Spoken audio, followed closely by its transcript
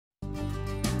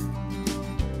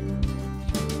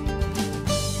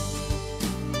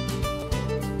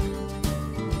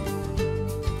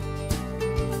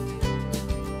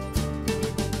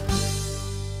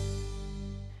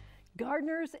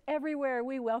Gardeners everywhere,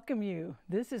 we welcome you.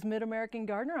 This is Mid-American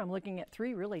Gardener. I'm looking at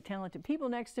three really talented people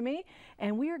next to me,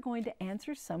 and we are going to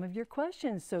answer some of your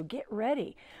questions, so get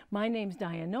ready. My name's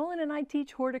Dianne Noland, and I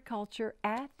teach horticulture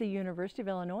at the University of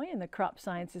Illinois in the Crop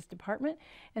Sciences Department.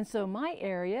 And so my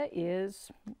area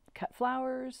is cut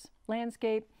flowers,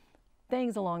 landscape,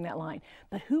 things along that line.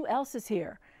 But who else is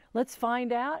here? Let's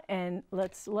find out, and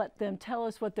let's let them tell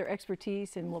us what their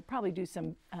expertise, and we'll probably do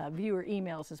some viewer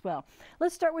emails as well.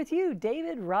 Let's start with you,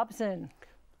 David Robson.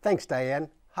 Thanks, Diane.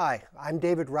 Hi, I'm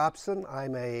David Robson.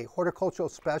 I'm a horticultural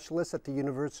specialist at the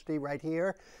university right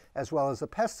here, as well as a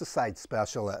pesticide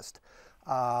specialist.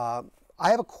 I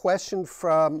have a question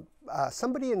from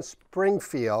somebody in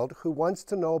Springfield who wants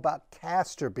to know about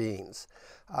castor beans.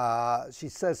 She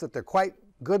says that they're quite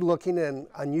good looking and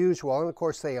unusual, and of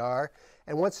course they are,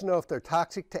 and wants to know if they're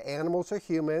toxic to animals or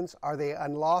humans. Are they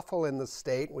unlawful in the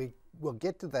state? We will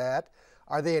get to that.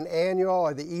 Are they an annual?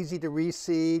 Are they easy to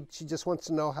reseed? She just wants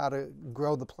to know how to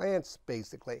grow the plants,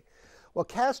 basically. Well,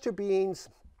 castor beans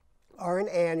are an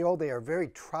annual. They are very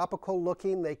tropical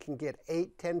looking. They can get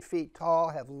 8–10 feet tall,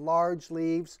 have large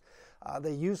leaves.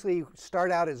 They usually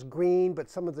start out as green, but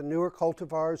some of the newer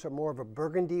cultivars are more of a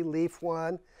burgundy leaf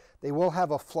one. They will have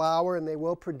a flower, and they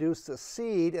will produce a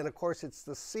seed, and of course it's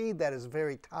the seed that is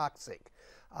very toxic.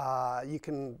 You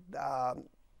can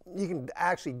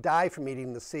actually die from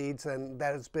eating the seeds, and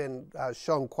that has been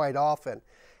shown quite often.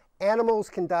 Animals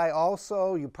can die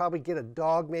also. You probably get a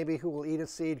dog maybe who will eat a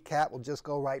seed. Cat will just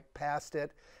go right past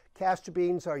it. Castor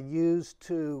beans are used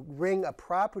to ring a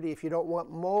property if you don't want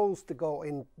moles to go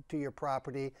into your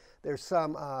property. There's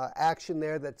some action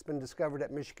there that's been discovered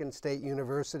at Michigan State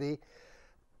University.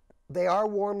 They are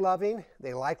warm-loving.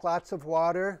 They like lots of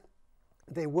water.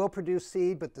 They will produce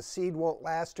seed, but the seed won't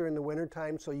last during the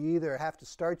wintertime, so you either have to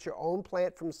start your own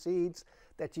plant from seeds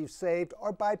that you've saved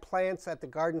or buy plants at the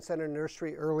garden center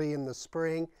nursery early in the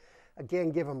spring. Again,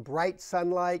 give them bright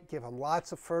sunlight, give them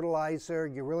lots of fertilizer.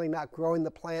 You're really not growing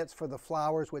the plants for the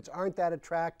flowers, which aren't that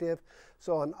attractive.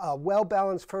 So a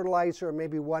well-balanced fertilizer, or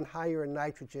maybe one higher in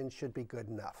nitrogen, should be good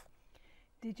enough.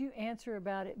 Did you answer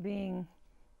about it being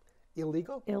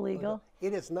illegal? Illegal?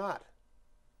 It is not.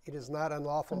 It is not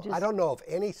unlawful. I don't know of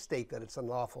any state that it's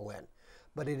unlawful in,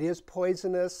 but it is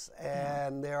poisonous,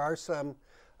 and there are some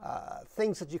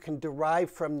things that you can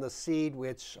derive from the seed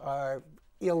which are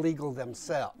illegal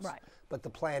themselves. Right. But the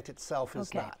plant itself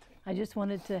is not. I just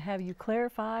wanted to have you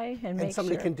clarify and make sure. And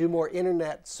somebody can do more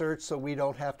internet search so we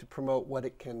don't have to promote what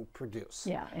it can produce.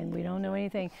 Yeah, and we don't know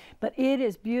anything. But it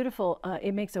is beautiful.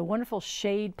 It makes a wonderful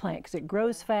shade plant because it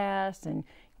grows fast, and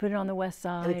put it on the west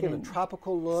side. And it gives a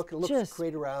tropical look. It looks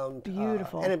great around.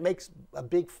 Beautiful. And it makes a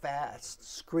big,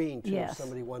 fast screen, too, if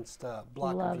somebody wants to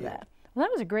block Love the view. that. Well,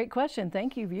 that was a great question.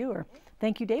 Thank you, viewer.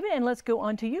 Thank you, David. And let's go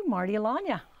on to you, Martie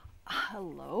Alagna.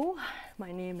 Hello,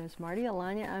 my name is Martie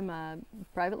Alagna. I'm a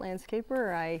private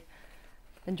landscaper. I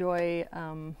enjoy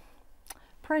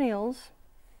perennials,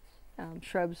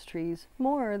 shrubs, trees,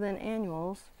 more than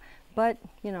annuals. But,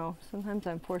 you know, sometimes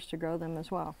I'm forced to grow them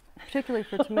as well, particularly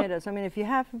for tomatoes. I mean, if you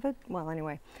have, but, well,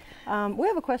 anyway. We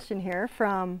have a question here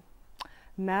from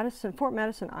Fort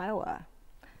Madison, Iowa.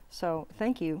 So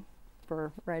thank you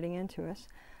for writing into us.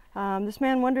 This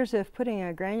man wonders if putting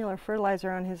a granular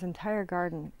fertilizer on his entire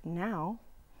garden now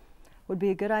would be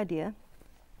a good idea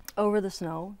over the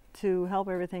snow to help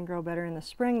everything grow better in the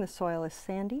spring. The soil is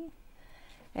sandy,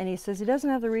 and he says he doesn't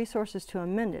have the resources to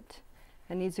amend it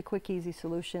and needs a quick, easy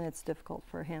solution. It's difficult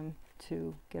for him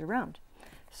to get around.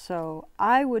 So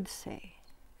I would say,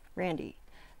 Randy,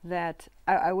 that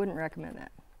I wouldn't recommend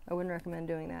that. I wouldn't recommend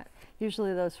doing that.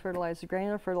 Usually those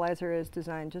granular fertilizer is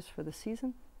designed just for the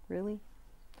season, really.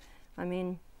 I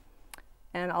mean,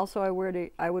 and also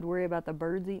I would worry about the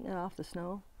birds eating it off the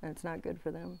snow, and it's not good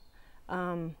for them.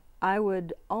 I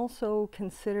would also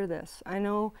consider this. I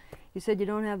know you said you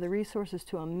don't have the resources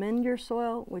to amend your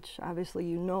soil, which obviously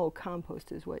you know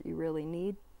compost is what you really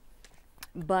need.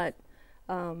 But,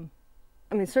 I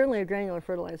mean, certainly a granular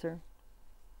fertilizer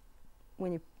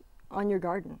when you, on your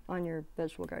garden, on your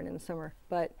vegetable garden in the summer.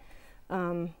 But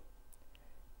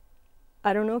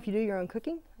I don't know if you do your own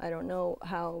cooking. I don't know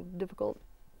how difficult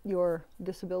your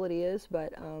disability is,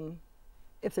 but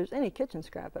if there's any kitchen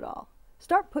scrap at all,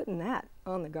 start putting that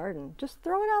on the garden. Just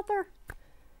throw it out there.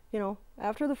 You know,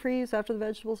 after the freeze, after the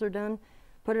vegetables are done,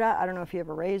 put it out. I don't know if you have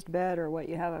a raised bed or what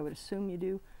you have. I would assume you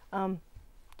do.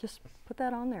 Just put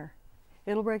that on there.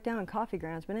 It'll break down coffee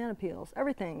grounds, banana peels,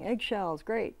 everything, eggshells,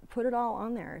 great. Put it all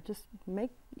on there. Just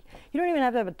make, you don't even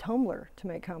have to have a tumbler to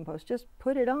make compost. Just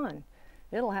put it on.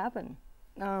 It'll happen.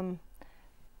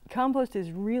 Compost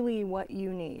is really what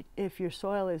you need. If your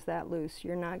soil is that loose,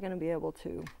 you're not going to be able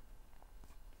to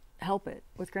help it.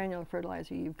 With granular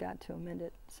fertilizer, you've got to amend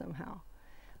it somehow.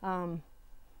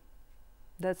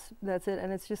 That's it,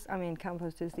 and it's just, I mean,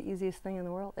 compost is the easiest thing in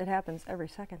the world. It happens every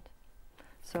second.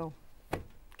 So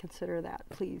consider that,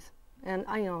 please. And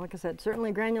you know, like I said,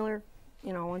 certainly granular,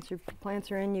 you know, once your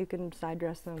plants are in, you can side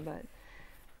dress them, but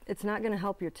it's not going to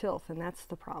help your tilth, and that's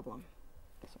the problem.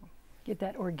 So Get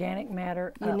that organic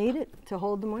matter you up. need it to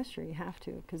hold the moisture. You have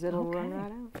to, because it'll run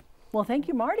right out. Well, thank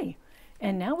you, Marty.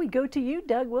 And now we go to you,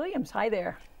 Doug Williams. Hi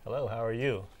there. Hello, how are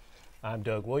you? I'm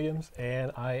Doug Williams,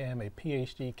 and I am a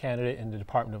PhD candidate in the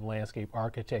Department of Landscape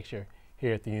Architecture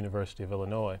here at the University of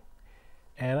Illinois.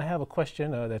 And I have a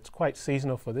question that's quite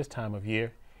seasonal for this time of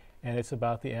year, and it's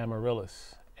about the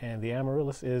amaryllis. And the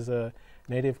amaryllis is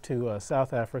native to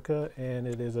South Africa, and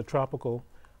it is a tropical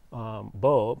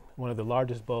bulb, one of the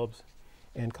largest bulbs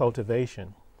in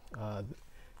cultivation.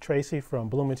 Tracy from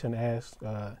Bloomington asked,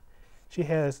 she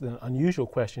has an unusual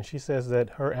question. She says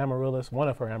that her amaryllis, one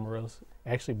of her amaryllis,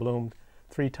 actually bloomed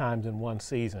 3 times in one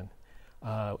season.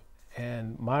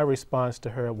 And my response to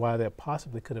her, why that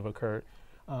possibly could have occurred,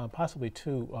 possibly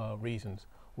 2 reasons.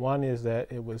 One is that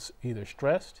it was either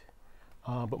stressed,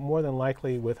 but more than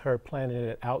likely with her planting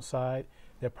it outside,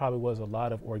 there probably was a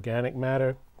lot of organic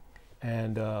matter,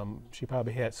 and she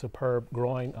probably had superb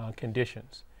growing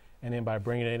conditions. And then by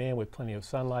bringing it in with plenty of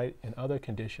sunlight and other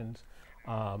conditions,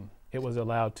 it was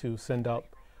allowed to send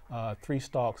up 3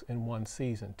 stalks in one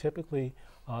season. Typically,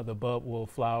 the bulb will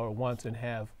flower once and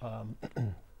have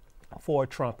 4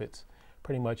 trumpets,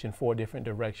 pretty much in 4 different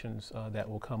directions that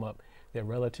will come up. They're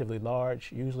relatively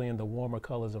large, usually in the warmer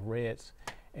colors of reds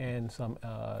and some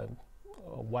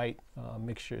white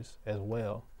mixtures as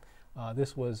well.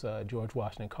 This was George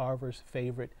Washington Carver's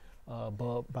favorite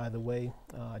bulb, by the way.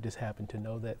 I just happened to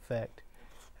know that fact,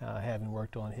 having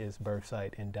worked on his birth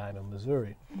site in Diamond,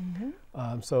 Missouri.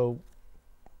 So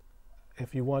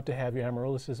if you want to have your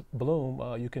amaryllis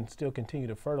bloom, you can still continue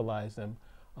to fertilize them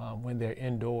when they're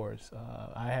indoors.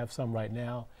 I have some right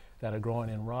now that are growing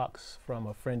in rocks from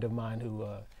a friend of mine who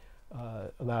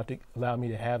allowed me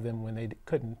to have them when they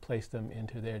couldn't place them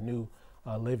into their new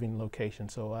living location.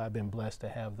 So I've been blessed to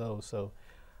have those. So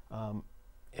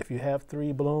if you have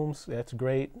 3 blooms, that's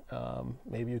great.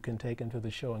 Maybe you can take them to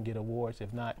the show and get awards.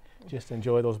 If not, just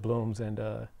enjoy those blooms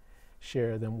and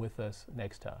share them with us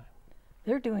next time.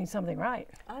 They're doing something right.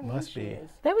 Must be.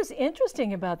 That was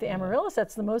interesting about the amaryllis.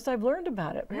 That's the most I've learned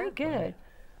about it. Very good. Right.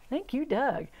 Thank you,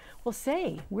 Doug. Well,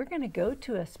 say, we're going to go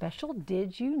to a special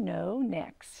Did You Know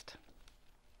next.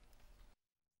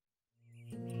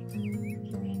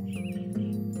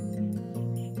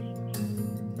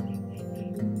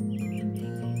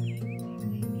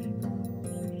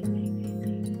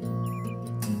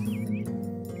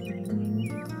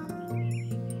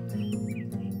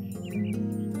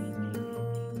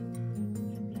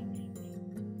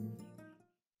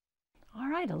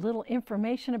 A little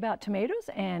information about tomatoes,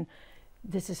 and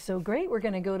this is so great. We're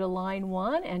going to go to line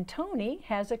 1, and Tony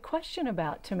has a question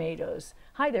about tomatoes.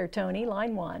 Hi there, Tony,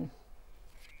 line 1.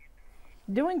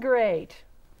 Doing great.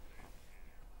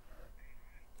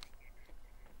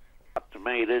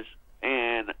 Tomatoes,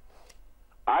 and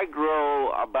I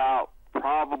grow about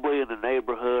probably in the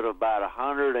neighborhood of about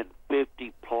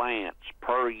 150 plants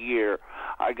per year.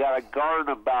 I got a garden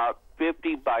about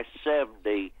 50 by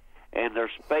 70, and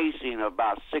they're spacing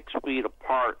about 6 feet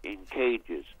apart in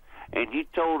cages. And you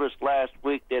told us last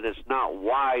week that it's not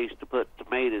wise to put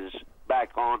tomatoes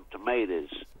back on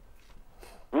tomatoes.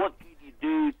 What can you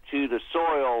do to the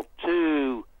soil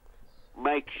to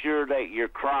make sure that your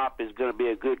crop is going to be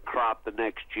a good crop the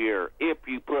next year if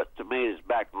you put tomatoes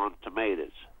back on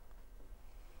tomatoes?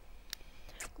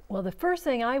 Well, the first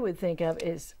thing I would think of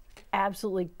is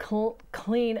absolutely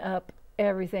clean up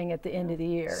everything at the end of the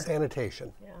year.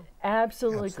 Sanitation. Yeah.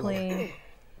 Absolutely clean.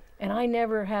 And I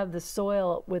never have the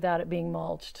soil without it being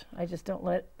mulched. I just don't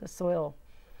let the soil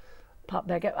pop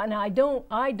back up. Now I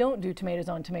don't do tomatoes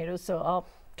on tomatoes, so I'll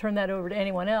turn that over to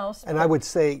anyone else. And I would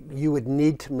say you would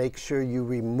need to make sure you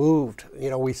removed,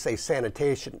 you know, we say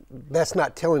sanitation. That's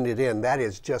not tilling it in. That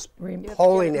is just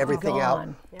pulling everything out,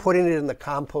 putting it in the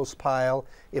compost pile.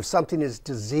 If something is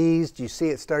diseased, you see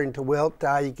it starting to wilt,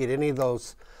 die, you get any of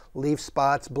those leaf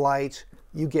spots, blights,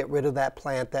 you get rid of that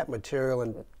plant, that material,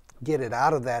 and get it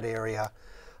out of that area.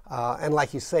 And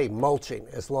like you say, mulching.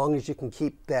 As long as you can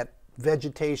keep that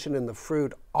vegetation and the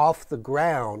fruit off the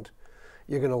ground,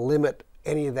 you're going to limit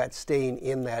any of that staying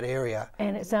in that area.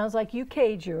 And it sounds like you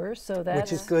cage yours, so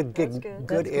that's... Which is good,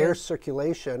 good air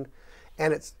circulation.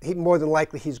 And it's more than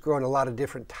likely he's growing a lot of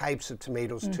different types of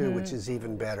tomatoes too, which is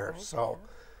even better. So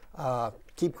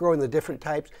keep growing the different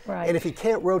types. Right. And if you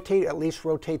can't rotate, at least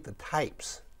rotate the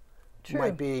types. True.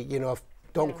 might be, you know,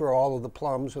 don't grow all of the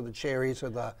plums or the cherries or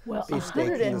the Well, beefsteak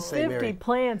in the same 150 area.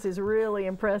 plants is really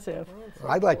impressive.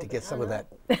 I'd like to get some of that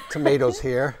tomatoes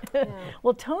here.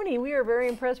 Well, Tony, we are very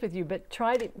impressed with you, but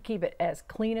try to keep it as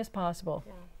clean as possible.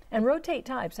 And rotate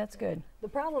types, that's good. The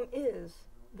problem is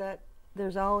that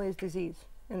there's always disease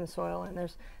in the soil, and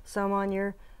there's some on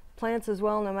your plants as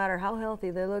well. No matter how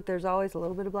healthy they look, there's always a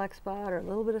little bit of black spot or a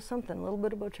little bit of something, a little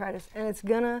bit of botrytis, and it's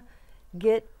gonna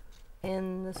get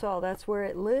in the soil. That's where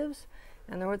it lives,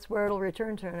 and that's where it'll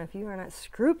return to. And if you are not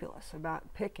scrupulous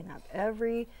about picking up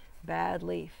every bad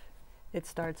leaf, it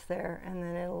starts there, and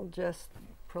then it'll just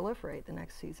proliferate the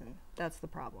next season. That's the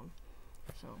problem.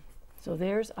 So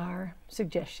there's our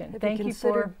suggestion. If Thank you you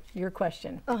for consider your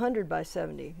question. 100 by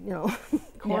 70, you know,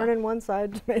 corn in one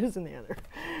side, tomatoes in the other.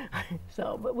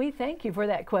 So, but we thank you for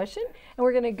that question. And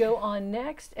we're going to go on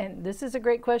next. And this is a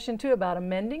great question, too, about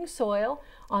amending soil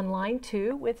on line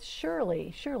 2 with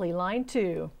Shirley. Shirley, line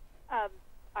 2.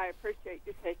 I appreciate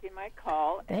you taking my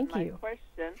call. Thank and you. My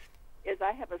question is,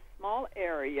 I have a small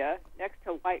area next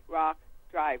to White Rock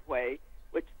driveway,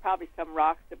 which probably some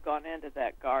rocks have gone into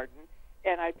that garden.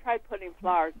 And I tried putting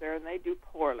flowers there, and they do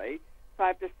poorly. So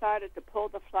I've decided to pull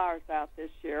the flowers out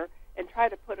this year and try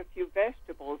to put a few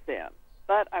vegetables in.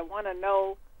 But I want to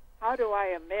know, how do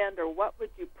I amend, or what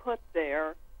would you put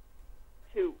there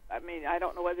to, I mean, I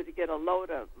don't know whether to get a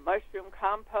load of mushroom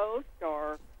compost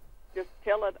or just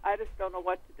till it. I just don't know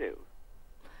what to do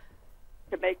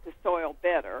to make the soil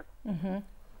better. Mm-hmm.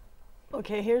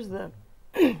 Okay, here's the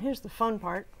here's the fun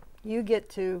part. You get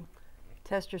to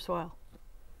test your soil.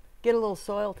 Get a little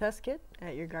soil test kit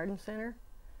at your garden center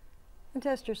and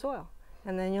test your soil,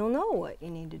 and then you'll know what you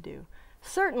need to do.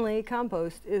 Certainly,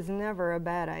 compost is never a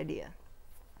bad idea.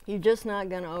 You're just not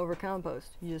going to overcompost.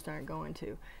 You just aren't going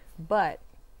to. But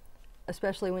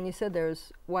especially when you said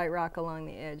there's white rock along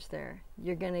the edge there,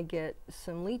 you're going to get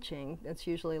some leaching. That's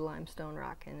usually limestone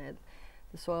rock, and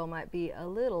the soil might be a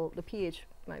little, the pH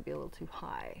might be a little too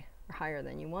high, or higher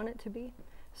than you want it to be.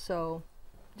 So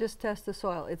just test the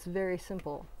soil. It's very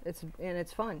simple. And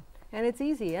it's fun, and it's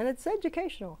easy, and it's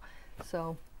educational.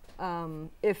 So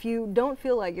if you don't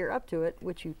feel like you're up to it,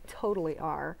 which you totally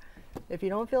are, if you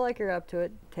don't feel like you're up to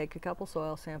it, take a couple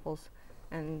soil samples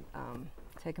and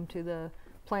take them to the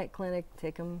plant clinic,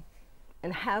 take them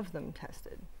and have them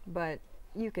tested. But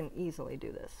you can easily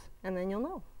do this, and then you'll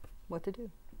know what to do.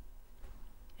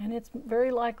 And it's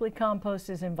very likely compost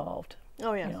is involved.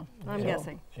 Oh, yes. You know, I'm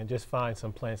guessing. And just find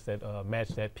some plants that match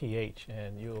that pH,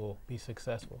 and you'll be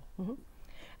successful. Mm-hmm.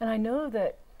 And I know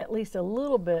that at least a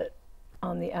little bit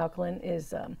on the alkaline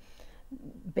is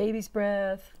baby's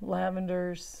breath,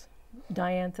 lavenders,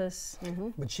 dianthus. Mm-hmm.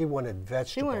 But she wanted vegetables.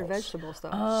 She wanted vegetable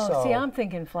stuff. Oh, So- see, I'm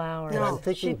thinking flowers. And No, I'm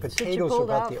thinking she potatoes are pulled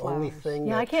about out the only flowers. thing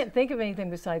Yeah, I that, can't think of anything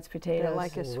besides potatoes. They're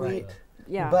like a sweet. right.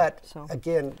 Yeah. But so.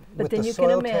 again, But with then the you can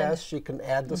soil amend. test, you can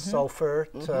add the sulfur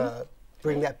to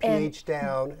bring that pH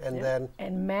down, and then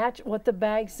And match what the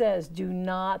bag says. Do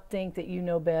not think that you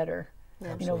know better. You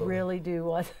know, Absolutely. really do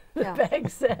what the Yeah. bag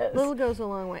says. Little goes a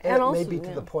long way. and it also, may be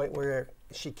to the point where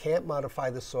she can't modify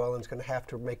the soil and is going to have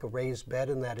to make a raised bed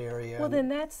in that area. Well, then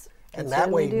that's and can that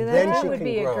certainly way, do that. then that she would can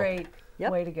be grow. a great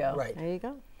Yep. way to go. Right, There you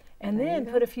go. And There you then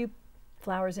go. put a few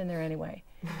flowers in there anyway.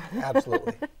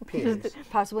 absolutely. Peas.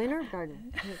 Possibly an herb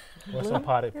garden. Or some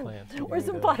potted plants. Or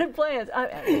some potted plants.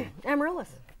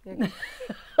 Amaryllis. There you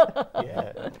go.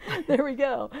 Yeah. There we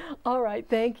go. All right,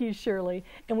 thank you, Shirley.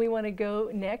 And we want to go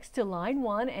next to line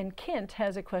 1, and Kent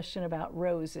has a question about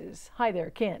roses. Hi there,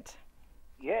 Kent.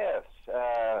 Yes,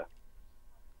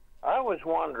 I was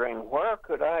wondering, where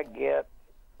could I get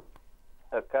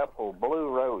a couple blue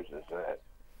roses at?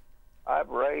 I've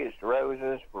raised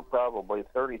roses for probably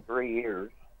 33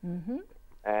 years, Mm-hmm.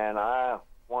 and I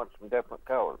want some different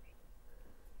colors.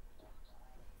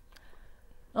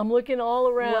 I'm looking all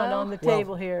around Well- on the Well-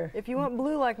 table here. If you want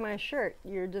blue like my shirt,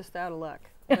 you're just out of luck.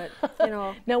 But, you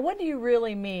know, Now, what do you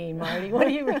really mean, Marty? What are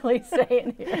you really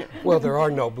saying here? Well, there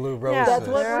are no blue roses. yeah, That's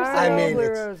what there we're are saying. I no mean, blue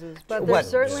it's- roses, but what, there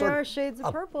certainly sort of are shades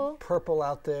of purple. Purple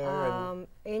out there. And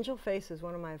Angel Face is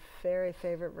one of my very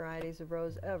favorite varieties of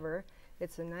rose ever.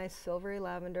 It's a nice silvery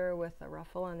lavender with a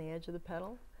ruffle on the edge of the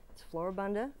petal. It's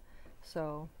floribunda,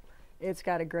 so it's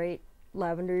got a great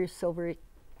lavender silvery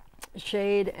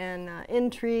shade, and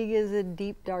Intrigue is a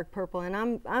deep dark purple, and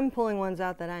I'm pulling ones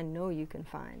out that I know you can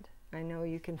find. I know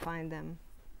you can find them.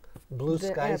 Blue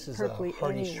they're Skies is a purpley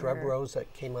hardy shrub anywhere. rose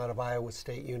that came out of Iowa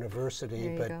State University,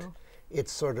 There you but go.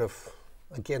 it's sort of,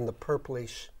 again, the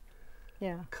purplish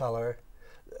Yeah. color.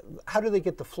 How do they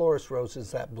get the florist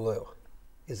roses that blue?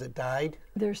 Is it dyed?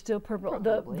 They're still purple.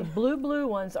 The Probably. blue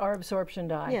ones are absorption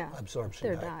dye. Yeah. Absorption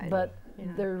They're dyed. dyed. But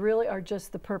There really are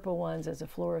just the purple ones as a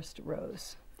florist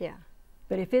rose. Yeah.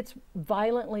 But if it's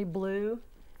violently blue,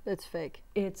 It's fake.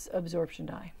 it's absorption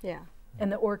dye. Yeah. And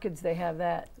the orchids, they have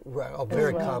that. Right, oh,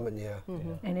 very well. common, yeah.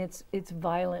 And it's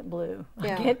violent blue.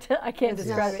 Yeah. I can't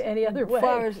describe it any other way.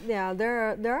 Flowers, yeah,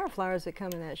 there are flowers that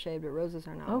come in that shade, but roses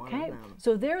are not one of Okay, them.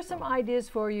 so there are some ideas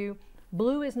for you.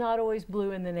 Blue is not always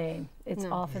blue in the name. It's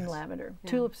No. often lavender.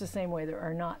 Tulips the same way. There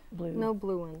are not blue. No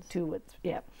blue ones. Tulips.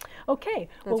 Yeah. Okay.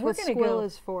 That's well, we're what going to squill go.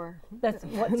 is for. That's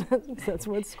what That's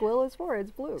what squill is for.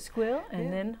 It's blue. squill,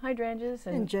 and then hydrangeas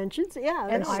And and gentians, yeah.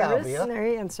 and that's- iris.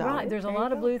 salvia. And salvia. Right. There's a There you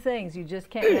lot of go. blue things. You just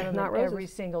can't get them Not in every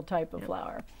roses. single type of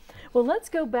flower. Well, let's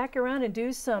go back around and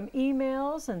do some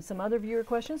emails and some other viewer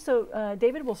questions. So,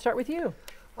 David, we'll start with you.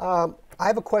 I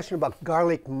have a question about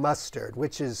garlic mustard,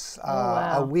 which is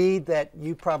wow. a weed that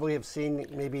you probably have seen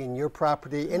maybe in your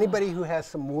property. Anybody who has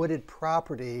some wooded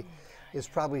property is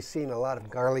probably seen a lot of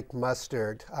garlic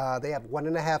mustard. They have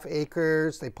 1.5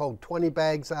 acres. They pulled 20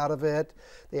 bags out of it.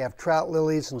 They have trout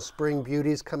lilies and spring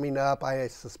beauties coming up. I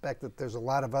suspect that there's a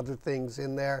lot of other things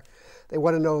in there. They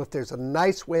want to know if there's a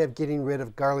nice way of getting rid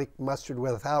of garlic mustard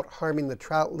without harming the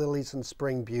trout lilies and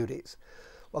spring beauties.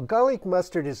 Well, garlic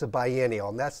mustard is a biennial,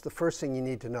 and that's the first thing you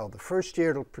need to know. The first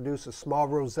year it'll produce a small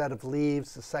rosette of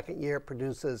leaves. The second year it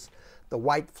produces the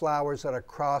white flowers that are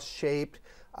cross-shaped.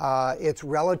 It's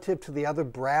relative to the other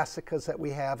brassicas that we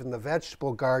have in the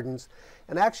vegetable gardens.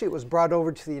 And actually it was brought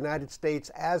over to the United States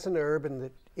as an herb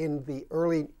in the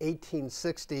early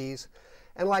 1860s.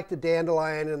 And like the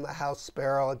dandelion and the house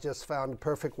sparrow, it just found a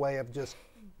perfect way of just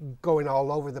going all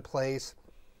over the place.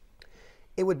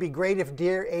 It would be great if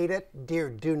deer ate it. Deer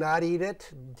do not eat it.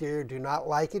 Deer do not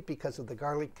like it because of the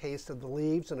garlic taste of the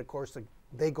leaves. And of course,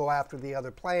 they go after the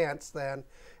other plants then.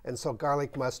 And so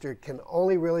garlic mustard can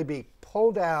only really be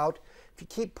pulled out. If you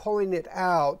keep pulling it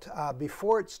out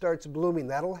before it starts blooming,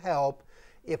 that'll help.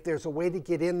 If there's a way to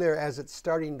get in there as it's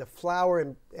starting to flower,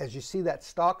 and as you see that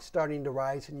stalk starting to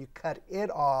rise and you cut it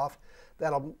off,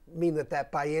 that'll mean that that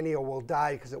biennial will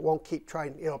die because it won't keep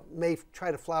trying, it may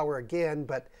try to flower again,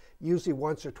 but usually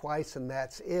once or twice and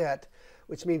that's it,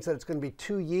 which means that it's going to be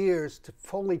 2 years to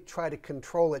fully try to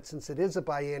control it since it is a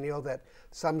biennial, that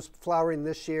some's flowering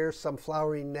this year, some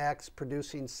flowering next,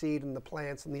 producing seed in the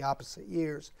plants in the opposite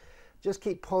years. Just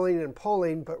keep pulling and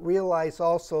pulling, but realize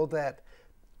also that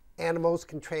animals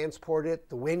can transport it,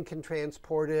 the wind can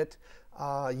transport it.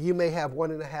 You may have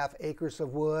 1.5 acres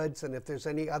of woods, and if there's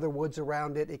any other woods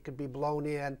around it, it could be blown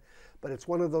in. But it's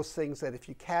one of those things that if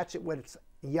you catch it when it's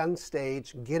young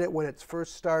stage, get it when it's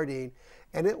first starting,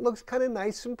 and it looks kind of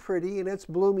nice and pretty, and it's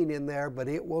blooming in there, but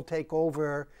it will take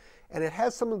over. And it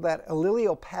has some of that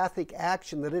alleliopathic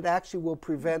action that it actually will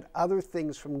prevent other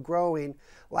things from growing,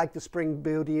 like the spring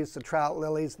beauties, the trout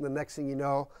lilies, and the next thing you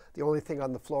know, the only thing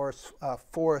on the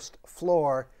forest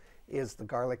floor is the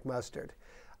garlic mustard.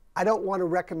 I don't want to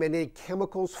recommend any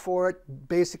chemicals for it.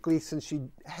 Basically, since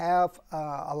you have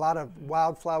a lot of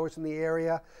wildflowers in the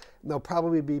area, they'll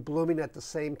probably be blooming at the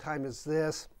same time as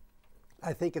this.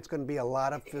 I think it's going to be a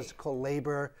lot of physical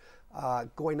labor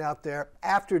going out there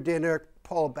after dinner,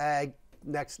 pull a bag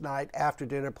next night, after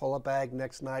dinner, pull a bag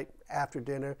next night, after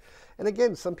dinner. And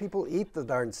again, some people eat the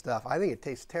darn stuff. I think it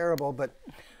tastes terrible, but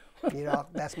you know,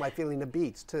 that's my feeling of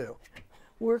beets too.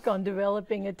 Work on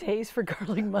developing a taste for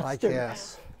garlic mustard. I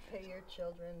guess. Pay your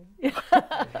children.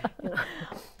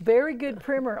 Very good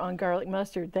primer on garlic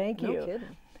mustard. Thank you. No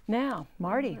kidding. Now,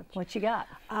 Marty, what you got?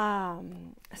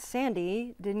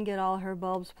 Sandy didn't get all her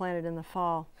bulbs planted in the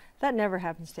fall. That never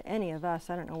happens to any of us.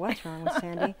 I don't know what's wrong with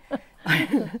Sandy.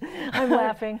 I'm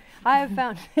laughing. I have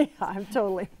found, I'm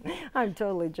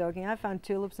totally joking. I found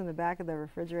tulips in the back of the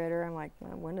refrigerator. I'm like,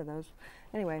 well, when are those?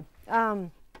 Anyway,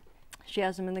 she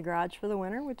has them in the garage for the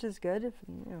winter, which is good. If,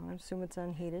 you know, I assume it's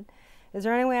unheated. Is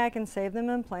there any way I can save them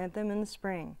and plant them in the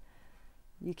spring?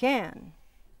 You can,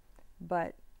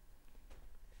 but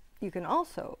you can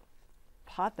also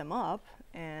pot them up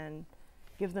and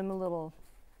give them a little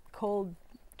cold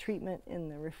treatment in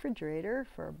the refrigerator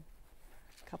for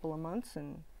a couple of months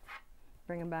and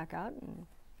bring them back out and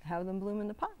have them bloom in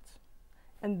the pots.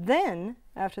 And then,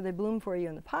 after they bloom for you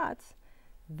in the pots,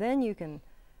 then you can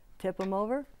tip them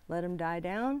over, let them die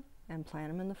down, and plant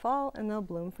them in the fall, and they'll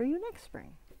bloom for you next spring.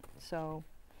 So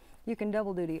you can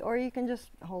double duty, or you can just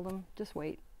hold them, just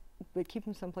wait, but keep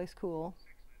them someplace cool,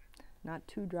 not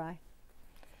too dry.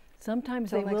 Sometimes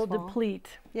Till they next will fall. deplete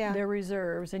their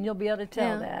reserves, and you'll be able to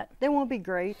tell that. They won't be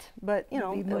great, but you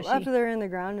They'll be know, mushy. after they're in the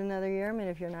ground another year, I mean,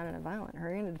 if you're not in a violent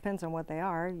hurry, and it depends on what they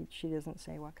are. She doesn't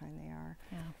say what kind they are.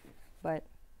 Yeah. But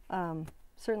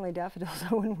certainly daffodils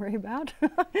I wouldn't worry about.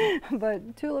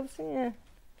 But tulips, yeah.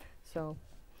 So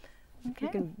Okay.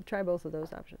 You can try both of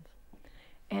those options.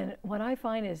 And what I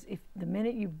find is if the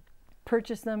minute you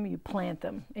purchase them, you plant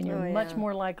them, and you're much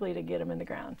more likely to get them in the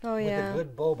ground. Oh, With yeah. a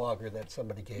good bulb auger that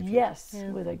somebody gave you. Yes,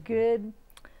 with a good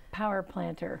power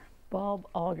planter, bulb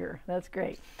auger. That's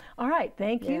great. All right,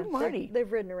 thank you, Marty. They've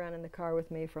ridden around in the car with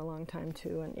me for a long time,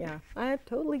 too. And yeah, I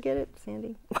totally get it,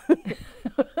 Sandy.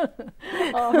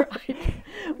 All right.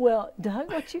 Well,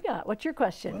 Doug, what you got? What's your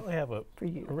question? Well, I have for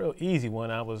you. a real easy one.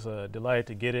 I was delighted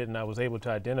to get it, and I was able to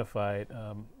identify it.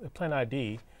 Plant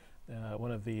ID,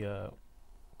 one of the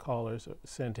callers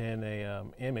sent in a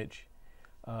image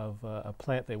of a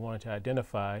plant they wanted to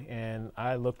identify, and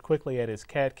I looked quickly at its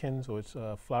catkins, or its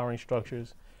flowering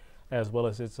structures, as well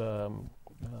as its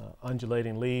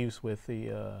undulating leaves with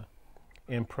the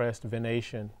impressed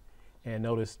venation, and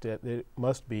noticed that it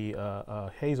must be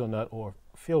a hazelnut or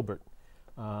filbert.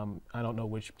 I don't know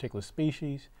which particular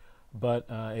species, but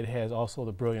it has also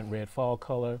the brilliant red fall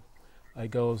color. It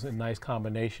goes in nice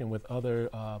combination with other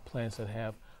plants that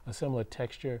have a similar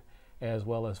texture as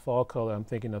well as fall color. I'm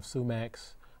thinking of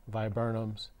sumacs,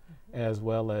 viburnums, as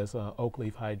well as oak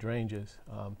leaf hydrangeas,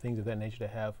 things of that nature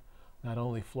that have not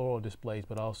only floral displays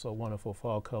but also wonderful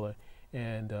fall color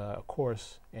and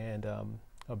coarse and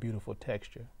a beautiful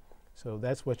texture. So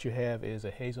that's what you have, is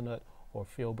a hazelnut or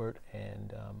filbert,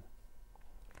 and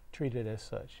treat it as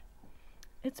such.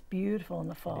 It's beautiful in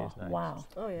the fall. It is nice. Wow.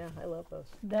 Oh, yeah, I love those.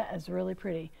 That is really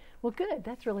pretty. Well, good.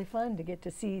 That's really fun to get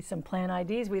to see some plant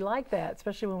IDs. We like that,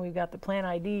 especially when we've got the plant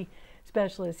ID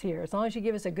specialist here. As long as you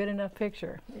give us a good enough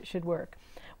picture, it should work.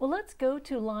 Well, let's go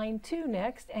to line 2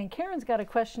 next, and Karen's got a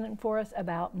question for us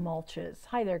about mulches.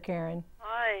 Hi there, Karen.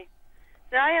 Hi.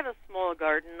 See, I have a small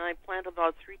garden. I plant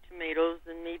about 3 tomatoes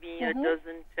and maybe a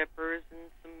dozen peppers and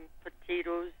some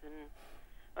potatoes and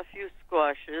a few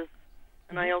squashes.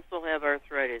 And I also have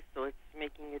arthritis, so it's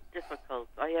making it difficult.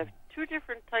 I have 2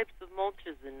 different types of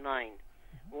mulches in mind.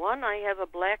 One, I have a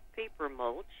black paper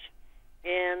mulch,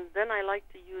 and then I like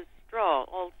to use straw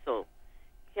also.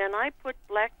 Can I put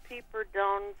black paper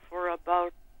down for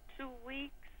about 2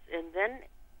 weeks and then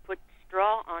put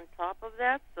straw on top of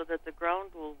that so that the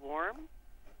ground will warm?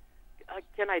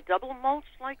 Can I double mulch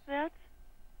like that?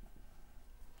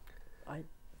 I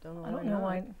don't know. I don't know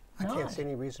why I not. can't see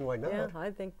any reason why not. Yeah,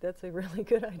 I think that's a really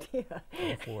good idea.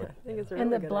 Go for it. I think it's a And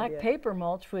really the good black idea. paper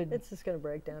mulch would It's just going to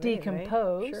break down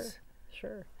decompose. Anyway.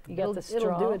 Sure. You got the It'll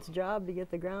do straw. its job to get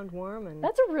the ground warm. And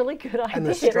That's a really good idea. And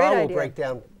the straw will idea. break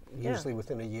down usually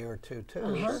within a year or two,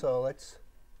 too. So let's...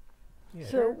 Yeah.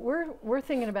 So we're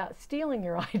thinking about stealing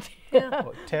your idea.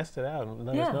 Well, test it out and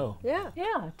let us know.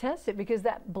 Yeah, test it, because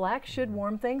that black should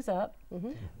warm things up.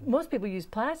 Most people use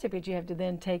plastic, but you have to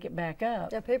then take it back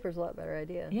up. yeah, paper's a lot better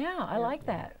idea. Yeah, I like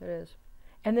that. It is.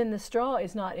 And then the straw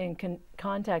is not in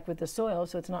contact with the soil,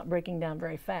 so it's not breaking down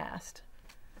very fast.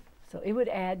 So it would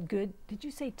add good, did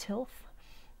you say tilth?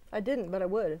 I didn't, but I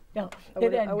would. No, I it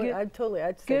would. add I'd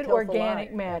say good tilth a lot,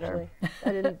 organic matter. actually.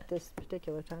 I didn't this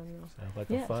particular time, though. Sounds like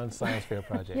Yes. a fun science fair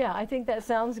project. Yeah, I think that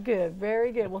sounds good.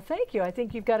 Very good. Well, thank you. I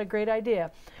think you've got a great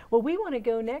idea. Well, we want to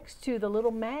go next to the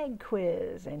little mag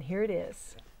quiz, and here it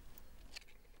is.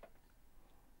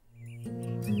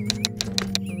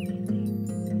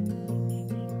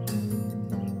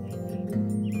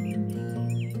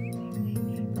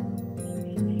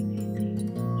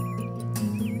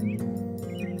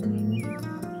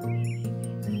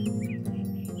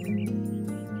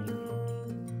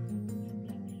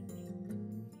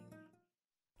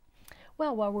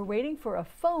 Well, while we're waiting for a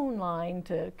phone line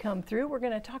to come through, we're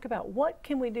going to talk about what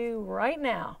can we do right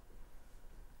now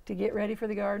to get ready for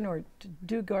the garden or to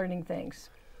do gardening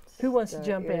things. Who wants to Start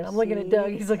jump in? your I'm looking at Doug.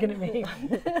 seeds. He's looking at me.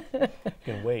 You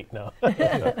can wait, no.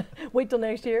 Wait till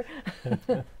next year.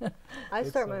 I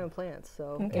start my own plants,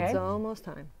 so Okay. it's almost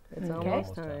time. It's Okay. almost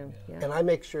Almost time, time. yeah. Yeah. And I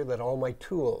make sure that all my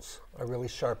tools are really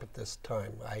sharp at this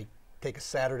time. I take a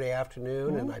Saturday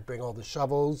afternoon and I bring all the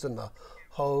shovels and the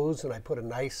hose and I put a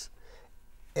nice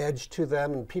edge to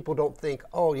them, and people don't think,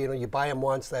 oh, you know, you buy them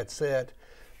once, that's it.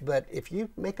 But if you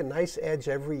make a nice edge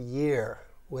every year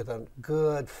with a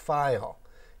good file,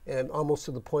 and almost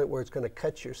to the point where it's going to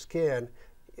cut your skin,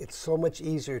 it's so much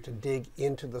easier to dig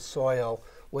into the soil,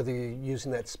 whether you're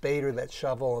using that spade or that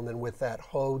shovel, and then with that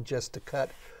hoe just to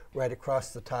cut right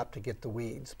across the top to get the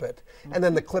weeds. But and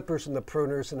then the clippers and the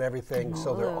pruners and everything,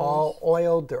 so they're all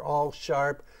oiled, they're all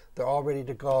sharp, they're all ready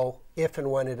to go if and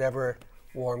when it ever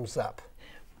warms up.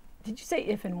 Did you say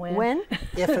if and when? When?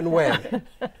 If and when.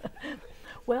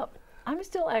 Well, I'm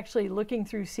still actually looking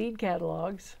through seed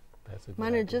catalogs. That's a good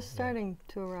Mine are idea, just yeah. starting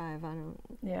to arrive. I don't.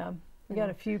 Yeah. We got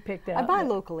a few picked out. I buy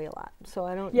locally a lot, so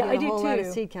I don't Yeah, get I a do whole lot of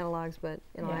too. seed catalogs, but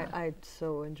you know, Yeah. I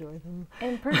so enjoy them.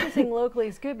 And purchasing locally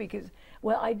is good because,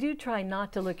 well, I do try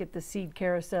not to look at the seed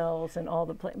carousels and all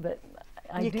the but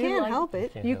I You do can't like, help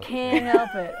it. You can't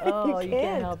help it. Oh, you can't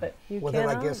can't. help it. Well, then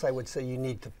I guess I would say you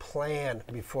need to plan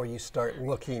before you start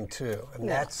looking too. And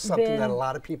that's something that a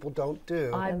lot of people don't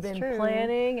do. I've That's been true.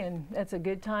 planning, and that's a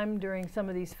good time during some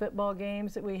of these football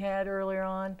games that we had earlier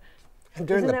on. And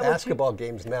during Isn't the that what you- basketball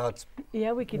games now, it's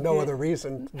Yeah, we could no do other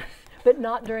reason. but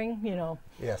not during, you know,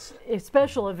 Yes.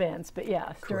 special events, but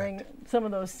yes, during some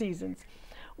of those seasons.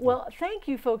 Well, thank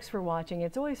you folks for watching.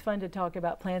 It's always fun to talk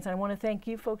about plants. And I want to thank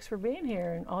you folks for being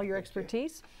here and all your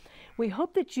expertise. We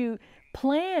hope that you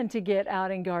plan to get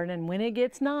out and garden. And when it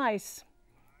gets nice,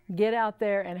 get out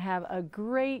there and have a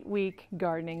great week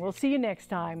gardening. We'll see you next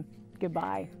time.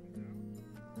 Goodbye.